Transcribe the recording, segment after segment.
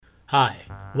Hi,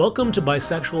 welcome to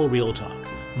Bisexual Real Talk.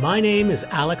 My name is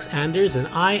Alex Anders and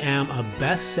I am a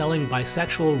best-selling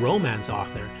bisexual romance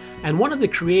author and one of the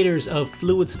creators of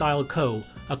Fluid Style Co.,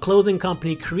 a clothing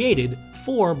company created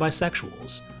for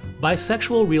bisexuals.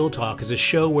 Bisexual Real Talk is a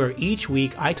show where each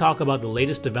week I talk about the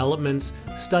latest developments,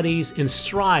 studies, and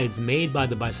strides made by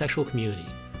the bisexual community.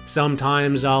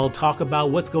 Sometimes I'll talk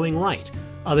about what's going right,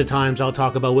 other times I'll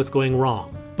talk about what's going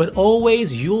wrong. But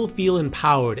always you'll feel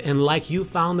empowered and like you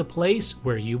found the place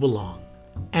where you belong.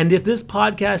 And if this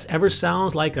podcast ever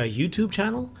sounds like a YouTube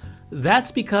channel,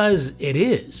 that's because it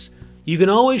is. You can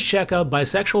always check out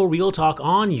Bisexual Real Talk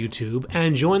on YouTube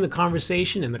and join the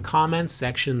conversation in the comments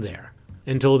section there.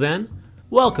 Until then,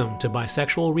 welcome to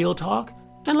Bisexual Real Talk,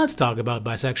 and let's talk about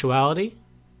bisexuality.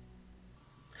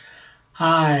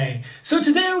 Hi. So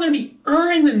today we're going to be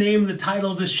earning the name of the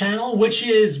title of this channel, which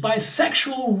is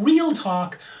Bisexual Real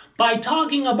Talk, by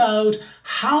talking about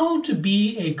how to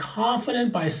be a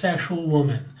confident bisexual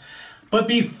woman. But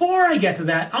before I get to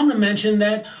that, I'm going to mention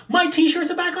that my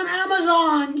t-shirts are back on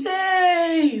Amazon.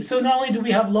 Yay! So not only do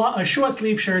we have short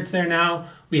sleeve shirts there now,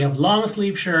 we have long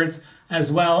sleeve shirts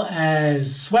as well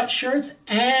as sweatshirts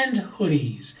and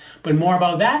hoodies. But more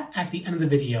about that at the end of the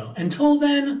video. Until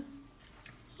then,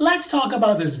 let's talk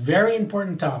about this very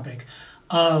important topic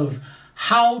of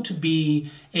how to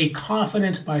be a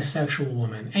confident bisexual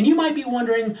woman. And you might be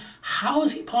wondering, how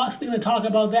is he possibly going to talk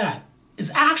about that?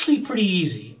 It's actually pretty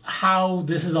easy how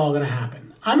this is all going to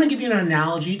happen. I'm going to give you an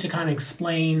analogy to kind of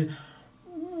explain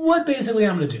what basically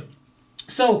I'm going to do.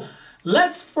 So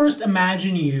let's first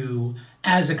imagine you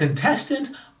as a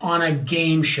contestant on a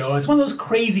game show. It's one of those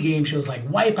crazy game shows like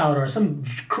Wipeout or some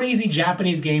crazy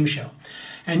Japanese game show.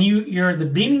 And you're at the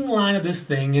beginning line of this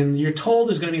thing and you're told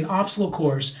there's going to be an obstacle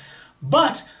course,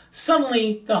 but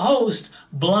suddenly the host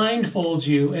blindfolds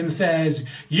you and says,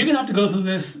 you're going to have to go through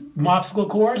this obstacle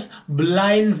course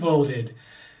blindfolded.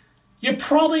 You're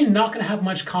probably not going to have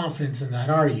much confidence in that,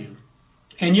 are you?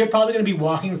 And you're probably going to be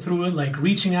walking through it like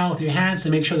reaching out with your hands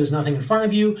to make sure there's nothing in front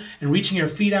of you and reaching your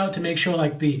feet out to make sure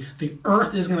like the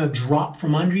earth is going to drop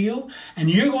from under you.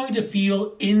 And you're going to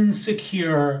feel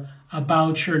insecure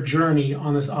about your journey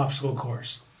on this obstacle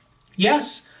course.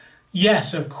 Yes?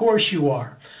 Yes, of course you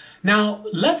are. Now,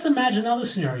 let's imagine another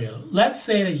scenario. Let's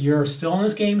say that you're still on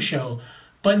this game show,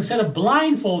 but instead of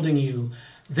blindfolding you,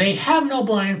 they have no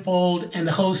blindfold and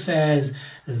the host says,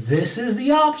 this is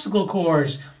the obstacle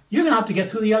course. You're going to have to get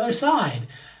through the other side.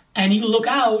 And you look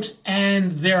out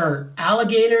and there are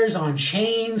alligators on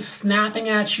chains snapping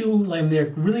at you and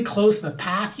they're really close to the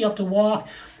path you have to walk.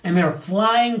 And there are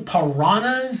flying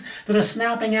piranhas that are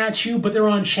snapping at you, but they're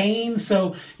on chains.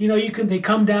 So, they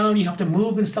come down, you have to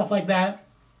move and stuff like that.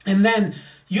 And then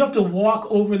you have to walk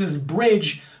over this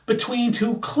bridge between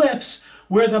two cliffs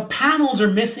where the panels are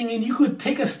missing and you could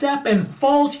take a step and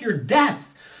fall to your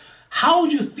death. How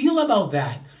would you feel about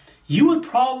that? You would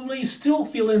probably still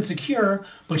feel insecure,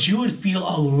 but you would feel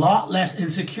a lot less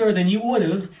insecure than you would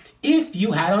have if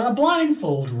you had on a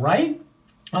blindfold, right?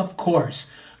 Of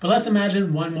course. But let's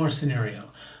imagine one more scenario.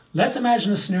 Let's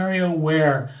imagine a scenario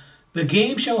where the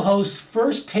game show host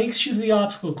first takes you to the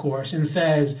obstacle course and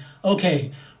says,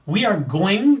 okay, we are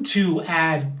going to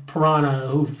add piranha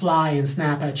who fly and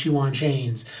snap at you on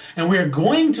chains. And we're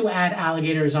going to add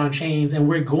alligators on chains. And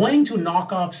we're going to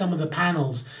knock off some of the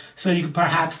panels so you can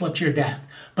perhaps slip to your death.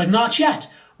 But not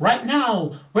yet. Right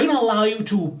now, we're going to allow you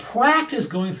to practice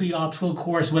going through the obstacle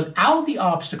course without the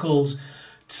obstacles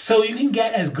so you can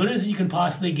get as good as you can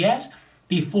possibly get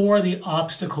before the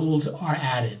obstacles are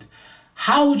added.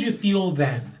 How would you feel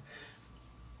then?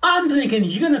 I'm thinking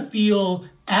you're going to feel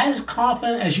as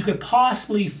confident as you could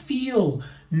possibly feel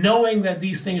knowing that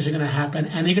these things are going to happen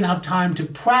and you're going to have time to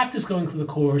practice going through the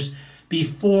course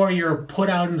before you're put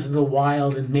out into the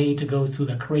wild and made to go through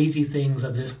the crazy things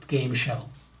of this game show.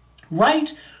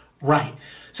 Right? Right.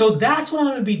 So that's what I'm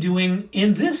going to be doing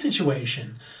in this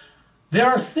situation. There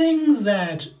are things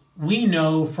that we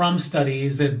know from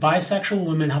studies that bisexual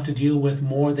women have to deal with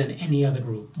more than any other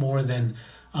group, more than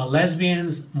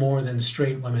lesbians, more than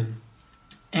straight women.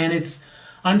 And it's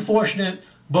unfortunate,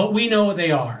 but we know what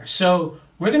they are. So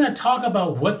we're going to talk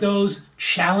about what those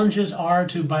challenges are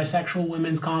to bisexual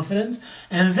women's confidence.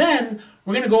 And then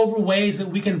we're going to go over ways that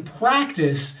we can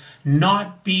practice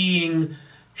not being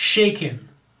shaken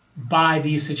by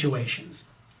these situations.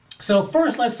 So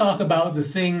first, let's talk about the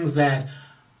things that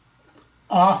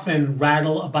often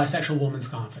rattle a bisexual woman's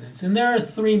confidence. And there are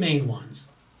three main ones.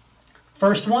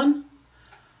 First one,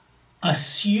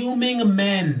 assuming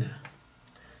men.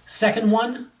 Second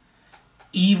one,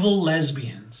 evil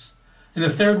lesbians. And the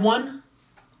third one,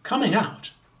 coming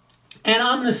out. And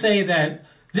I'm going to say that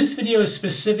This video is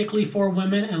specifically for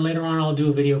women, and later on I'll do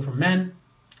a video for men,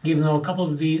 even though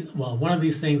one of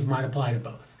these things might apply to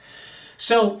both.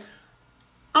 So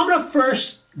I'm going to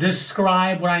first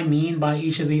describe what I mean by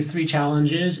each of these 3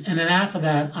 challenges, and then after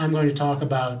that I'm going to talk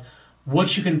about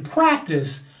what you can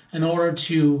practice in order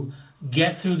to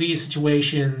get through these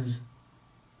situations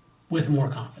with more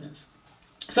confidence.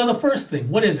 So the first thing,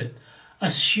 what is it?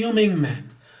 Assuming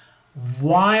men.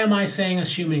 Why am I saying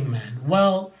assuming men?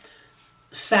 Well,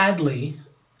 sadly,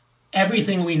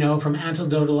 everything we know from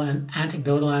anecdotal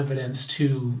evidence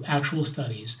to actual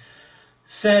studies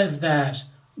says that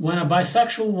when a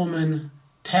bisexual woman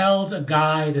tells a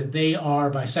guy that they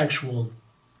are bisexual,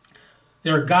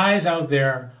 there are guys out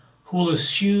there who will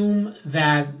assume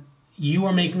that you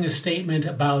are making a statement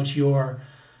about your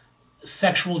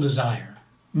sexual desire,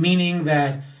 meaning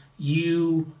that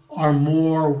you are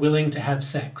more willing to have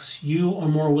sex, you are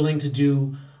more willing to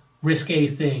do risque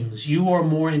things, you are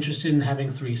more interested in having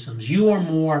threesomes, you are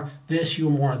more this, you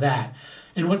are more that.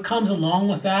 And what comes along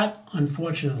with that,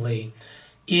 unfortunately,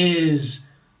 is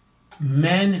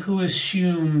men who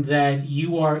assume that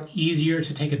you are easier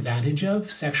to take advantage of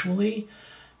sexually,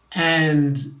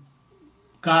 and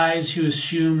guys who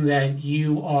assume that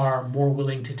you are more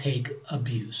willing to take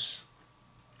abuse.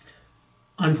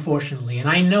 Unfortunately. And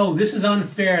I know this is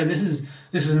unfair, this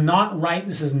is not right,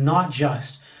 this is not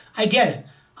just. I get it.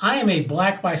 I am a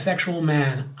black bisexual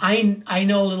man. I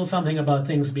know a little something about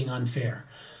things being unfair.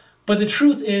 But the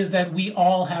truth is that we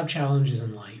all have challenges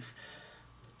in life.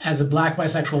 As a black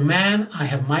bisexual man, I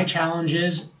have my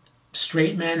challenges.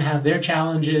 Straight men have their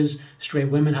challenges. Straight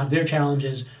women have their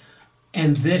challenges.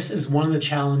 And this is one of the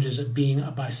challenges of being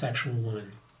a bisexual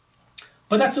woman.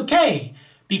 But that's okay,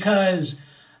 because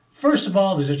first of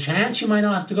all, there's a chance you might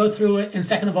not have to go through it. And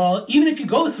second of all, even if you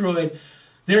go through it,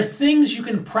 there are things you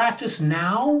can practice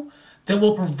now that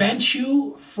will prevent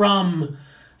you from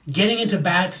getting into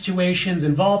bad situations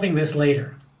involving this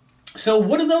later. So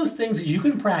what are those things that you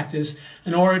can practice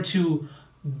in order to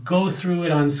go through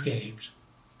it unscathed?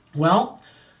 Well,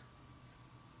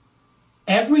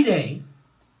 every day,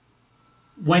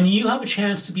 when you have a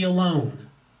chance to be alone,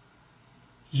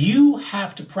 you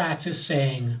have to practice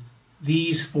saying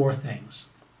these 4 things.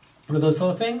 What are those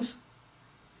 4 things?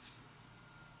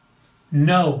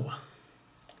 No.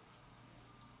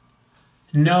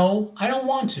 No, I don't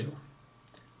want to.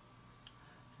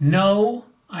 No,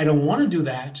 I don't want to do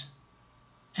that.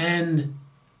 And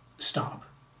stop.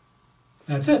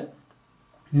 That's it.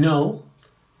 No,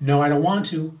 no, I don't want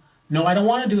to. No, I don't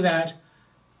want to do that.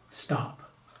 Stop.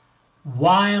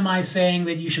 Why am I saying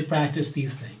that you should practice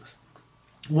these things?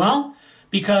 Well,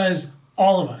 because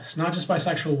all of us, not just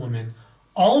bisexual women,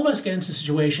 all of us get into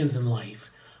situations in life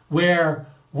where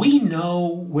we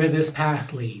know where this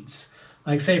path leads.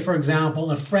 Like, say, for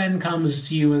example, a friend comes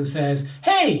to you and says,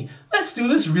 hey, let's do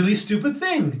this really stupid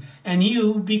thing. And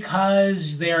you,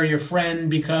 because they're your friend,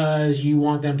 because you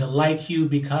want them to like you,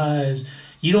 because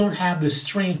you don't have the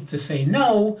strength to say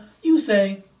no, you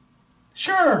say,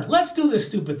 sure, let's do this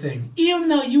stupid thing, even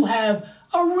though you have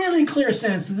a really clear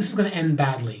sense that this is going to end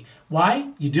badly.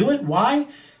 Why? You do it. Why?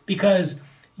 Because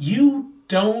you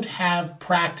don't have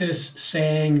practice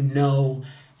saying no,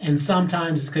 and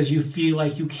sometimes it's because you feel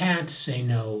like you can't say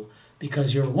no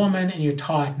because you're a woman and you're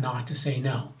taught not to say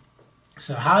no.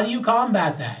 So how do you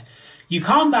combat that? You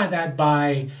combat that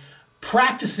by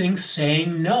practicing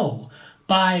saying no,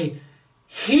 by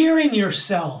hearing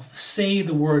yourself say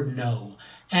the word no,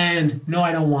 and no,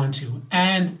 I don't want to,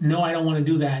 and no, I don't want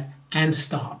to do that, and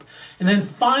stop. And then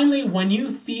finally, when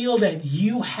you feel that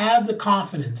you have the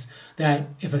confidence that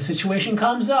if a situation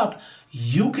comes up,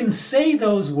 you can say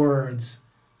those words,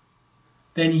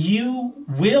 then you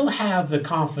will have the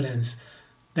confidence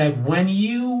that when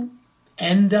you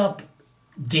end up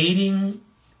dating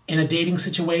in a dating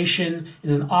situation, in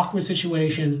an awkward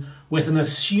situation with an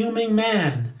assuming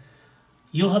man,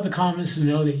 you'll have the confidence to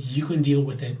know that you can deal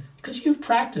with it because you've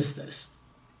practiced this.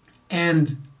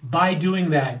 And by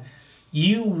doing that,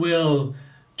 you will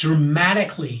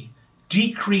dramatically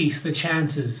decrease the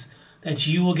chances that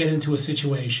you will get into a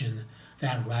situation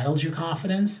that rattles your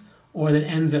confidence or that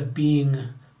ends up being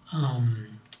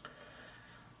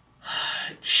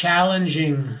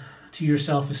challenging to your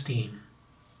self-esteem.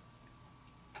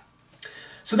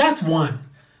 So that's one.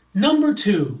 Number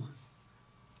 2,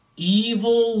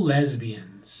 evil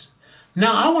lesbians.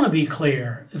 Now, I want to be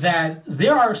clear that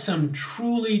there are some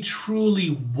truly,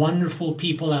 truly wonderful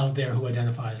people out there who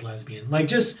identify as lesbian. Like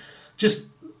just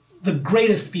the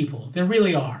greatest people. There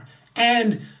really are.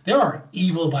 And there are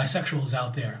evil bisexuals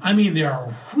out there. I mean, there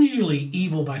are really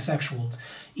evil bisexuals.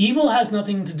 Evil has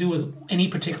nothing to do with any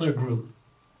particular group.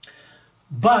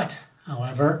 But,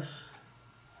 however,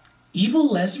 evil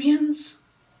lesbians,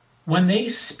 when they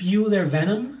spew their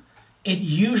venom, it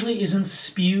usually isn't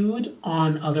spewed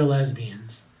on other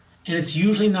lesbians. And it's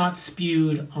usually not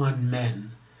spewed on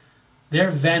men.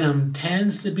 Their venom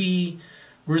tends to be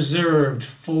reserved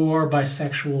for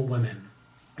bisexual women.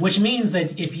 Which means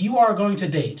that if you are going to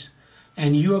date,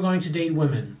 and you are going to date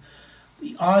women,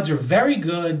 the odds are very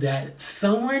good that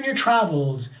somewhere in your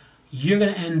travels, you're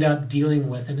going to end up dealing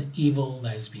with an evil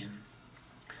lesbian.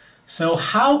 So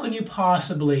how can you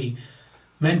possibly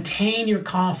maintain your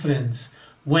confidence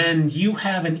when you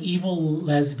have an evil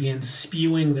lesbian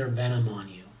spewing their venom on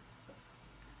you?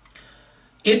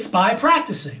 It's by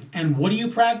practicing. And what do you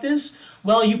practice?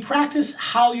 Well, you practice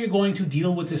how you're going to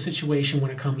deal with the situation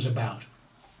when it comes about.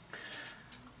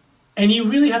 And you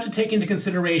really have to take into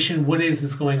consideration what is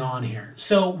this going on here.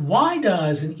 So why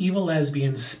does an evil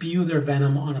lesbian spew their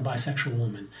venom on a bisexual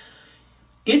woman?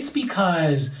 It's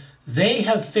because they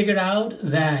have figured out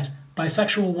that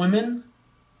bisexual women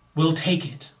will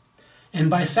take it. And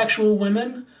bisexual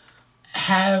women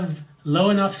have low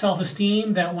enough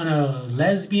self-esteem that when a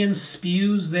lesbian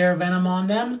spews their venom on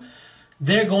them,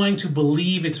 they're going to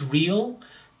believe it's real.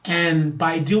 And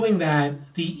by doing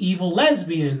that, the evil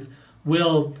lesbian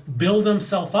will build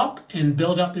themselves up and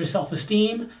build up their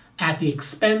self-esteem at the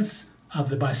expense of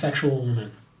the bisexual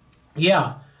woman.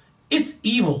 Yeah, it's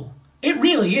evil. It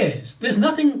really is. There's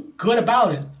nothing good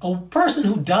about it. A person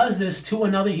who does this to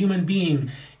another human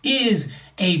being is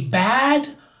a bad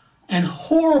and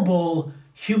horrible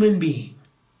human being.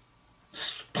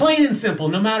 Plain and simple,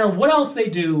 no matter what else they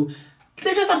do,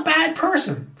 they're just a bad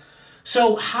person.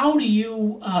 So what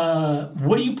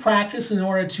do you practice in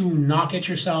order to not get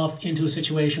yourself into a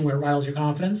situation where it rattles your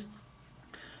confidence?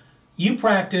 You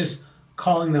practice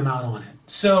calling them out on it.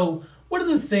 So what are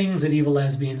the things that evil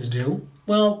lesbians do?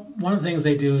 Well, one of the things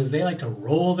they do is they like to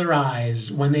roll their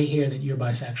eyes when they hear that you're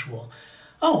bisexual.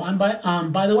 Oh,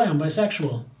 by the way, I'm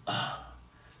bisexual.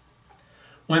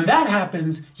 When that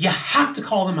happens, you have to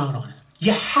call them out on it.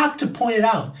 You have to point it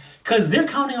out because they're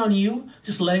counting on you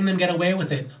just letting them get away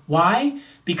with it. Why?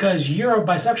 Because you're a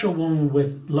bisexual woman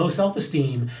with low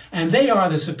self-esteem and they are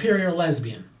the superior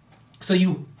lesbian. So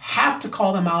you have to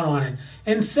call them out on it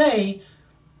and say,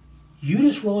 you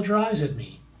just rolled your eyes at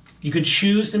me. You could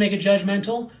choose to make it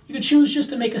judgmental. You could choose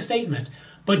just to make a statement.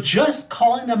 But just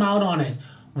calling them out on it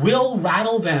will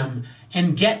rattle them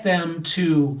and get them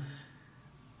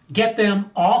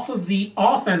off of the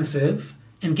offensive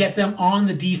and get them on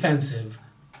the defensive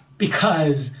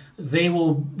because they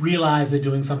will realize they're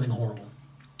doing something horrible.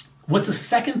 What's the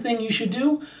second thing you should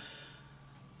do?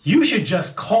 You should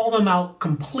just call them out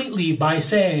completely by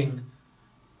saying,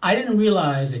 I didn't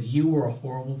realize that you were a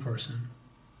horrible person.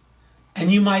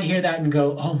 And you might hear that and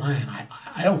go, oh man,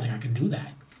 I don't think I can do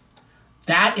that.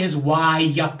 That is why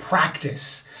you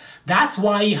practice. That's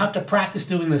why you have to practice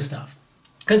doing this stuff.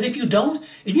 Because if you don't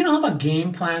have a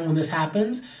game plan when this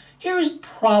happens, here's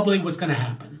probably what's going to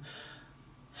happen.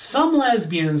 Some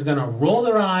lesbian's going to roll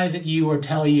their eyes at you or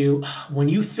tell you, when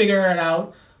you figure it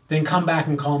out, then come back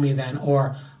and call me then.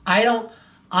 Or I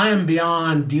am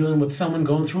beyond dealing with someone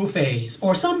going through a phase.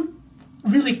 Or some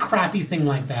really crappy thing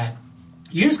like that.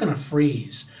 You're just going to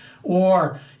freeze.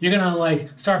 Or you're going to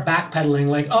start backpedaling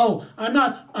like, oh, I'm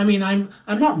not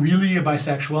really a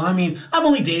bisexual. I've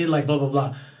only dated blah, blah,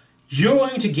 blah. You're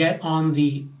going to get on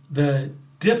the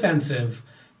defensive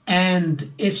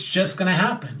and it's just going to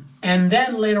happen. And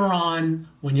then later on,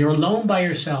 when you're alone by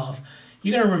yourself,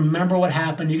 you're going to remember what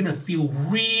happened. You're going to feel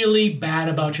really bad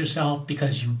about yourself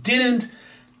because you didn't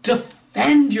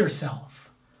defend yourself.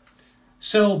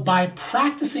 So by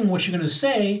practicing what you're going to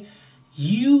say,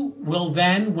 you will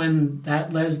then, when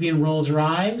that lesbian rolls her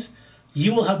eyes,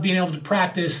 you will have been able to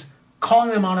practice calling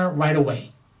them on it right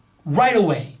away. Right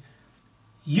away.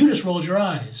 You just rolled your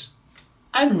eyes.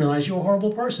 I didn't realize you were a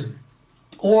horrible person.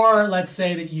 Or let's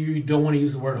say that you don't want to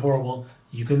use the word horrible.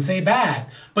 You can say bad.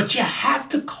 But you have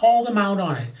to call them out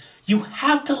on it. You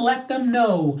have to let them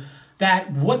know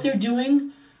that what they're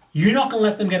doing, you're not going to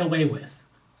let them get away with.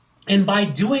 And by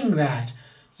doing that,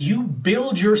 you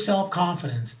build your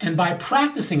self-confidence. And by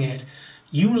practicing it,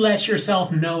 you let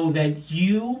yourself know that if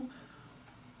you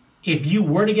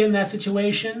were to get in that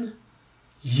situation,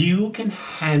 you can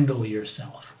handle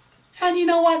yourself. And you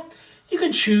know what? You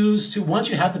can choose to, once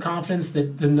you have the confidence to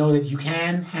know that you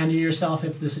can handle yourself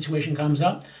if the situation comes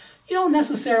up, you don't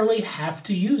necessarily have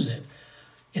to use it.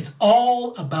 It's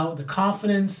all about the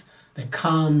confidence that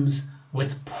comes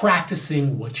with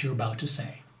practicing what you're about to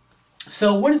say.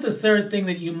 So what is the third thing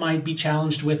that you might be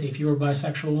challenged with if you're a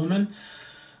bisexual woman?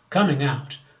 Coming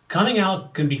out. Coming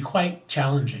out can be quite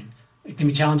challenging. It can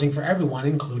be challenging for everyone,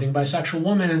 including bisexual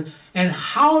women. And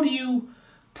how do you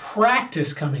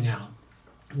practice coming out?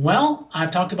 Well, I've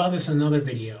talked about this in another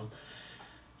video.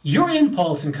 Your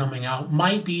impulse in coming out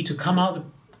might be to come out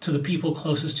to the people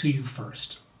closest to you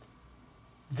first.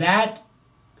 That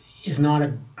is not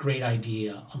a great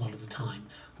idea a lot of the time.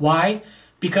 Why?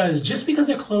 Because just because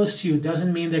they're close to you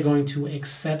doesn't mean they're going to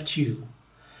accept you.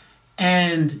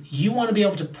 And you want to be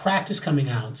able to practice coming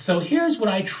out. So here's what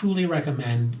I truly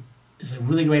recommend. Is a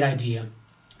really great idea.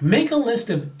 Make a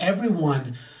list of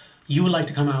everyone you would like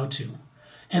to come out to.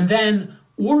 And then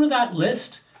order that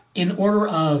list in order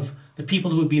of the people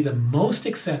who would be the most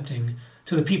accepting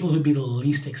to the people who would be the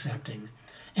least accepting.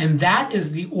 And that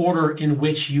is the order in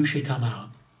which you should come out.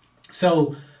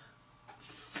 So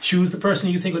choose the person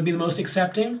you think would be the most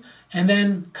accepting and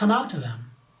then come out to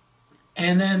them.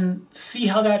 And then see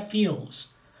how that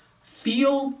feels.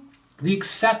 Feel the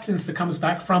acceptance that comes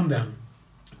back from them.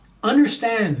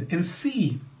 Understand and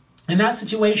see in that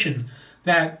situation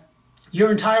that your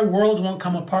entire world won't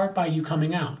come apart by you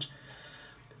coming out.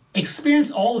 Experience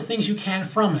all the things you can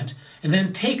from it, and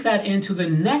then take that into the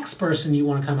next person you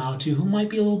want to come out to who might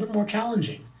be a little bit more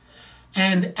challenging.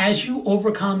 And as you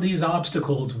overcome these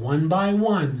obstacles one by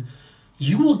one,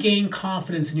 you will gain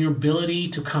confidence in your ability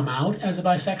to come out as a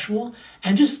bisexual,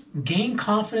 and just gain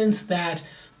confidence that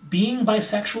being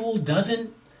bisexual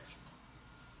doesn't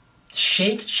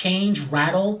shake, change,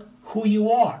 rattle who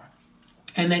you are,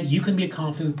 and that you can be a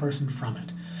confident person from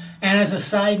it. And as a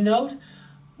side note,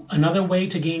 another way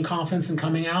to gain confidence in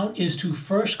coming out is to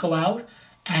first go out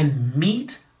and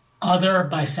meet other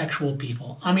bisexual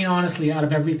people. I mean, honestly, out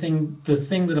of everything, the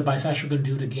thing that a bisexual can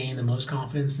do to gain the most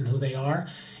confidence in who they are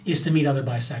is to meet other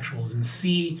bisexuals and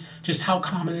see just how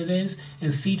common it is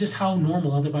and see just how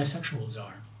normal other bisexuals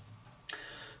are.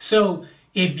 So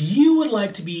if you would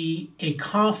like to be a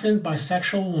confident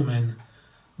bisexual woman,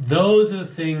 those are the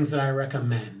things that I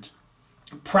recommend.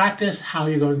 Practice how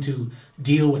you're going to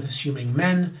deal with assuming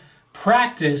men,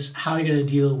 practice how you're going to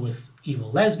deal with evil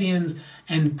lesbians,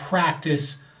 and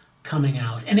practice coming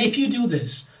out. And if you do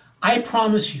this, I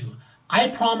promise you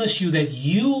that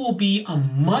you will be a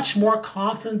much more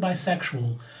confident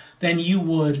bisexual than you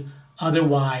would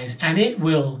otherwise, and it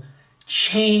will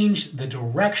change the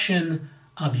direction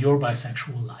of your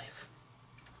bisexual life.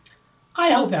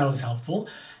 I hope that was helpful.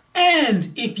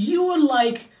 And if you would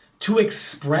like to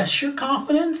express your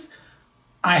confidence,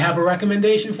 I have a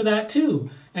recommendation for that too.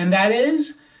 And that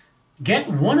is, get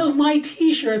one of my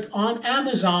t-shirts on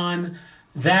Amazon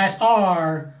that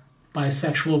are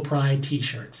bisexual pride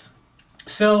t-shirts.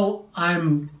 So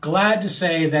I'm glad to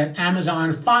say that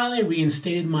Amazon finally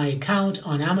reinstated my account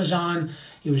on Amazon.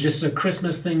 It was just a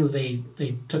Christmas thing that they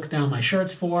took down my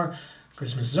shirts for.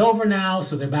 Christmas is over now,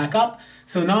 so they're back up.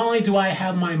 So not only do I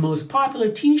have my most popular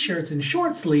t-shirts in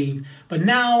short sleeve, but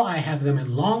now I have them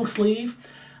in long sleeve.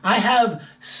 I have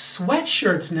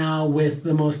sweatshirts now with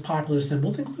the most popular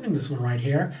symbols, including this one right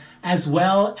here, as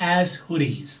well as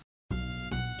hoodies.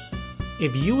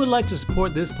 If you would like to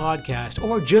support this podcast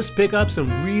or just pick up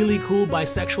some really cool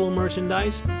bisexual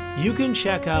merchandise, you can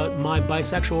check out my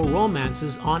bisexual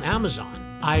romances on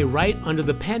Amazon. I write under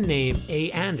the pen name A.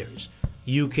 Anders.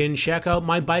 You can check out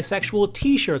my bisexual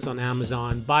t-shirts on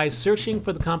Amazon by searching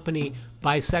for the company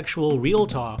Bisexual Real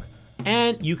Talk,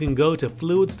 and you can go to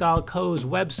Fluid Style Co.'s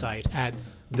website at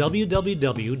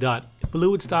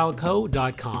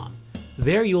www.fluidstyleco.com.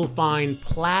 There you'll find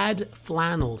plaid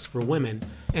flannels for women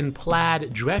and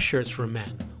plaid dress shirts for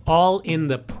men, all in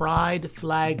the pride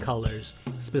flag colors,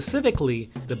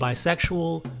 specifically the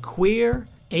bisexual, queer,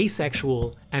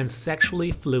 asexual, and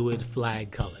sexually fluid flag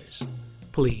colors.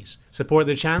 Please support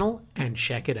the channel and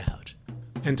check it out.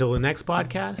 Until the next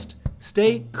podcast,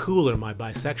 stay cooler, my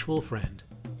bisexual friend.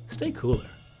 Stay cooler.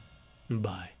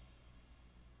 Bye.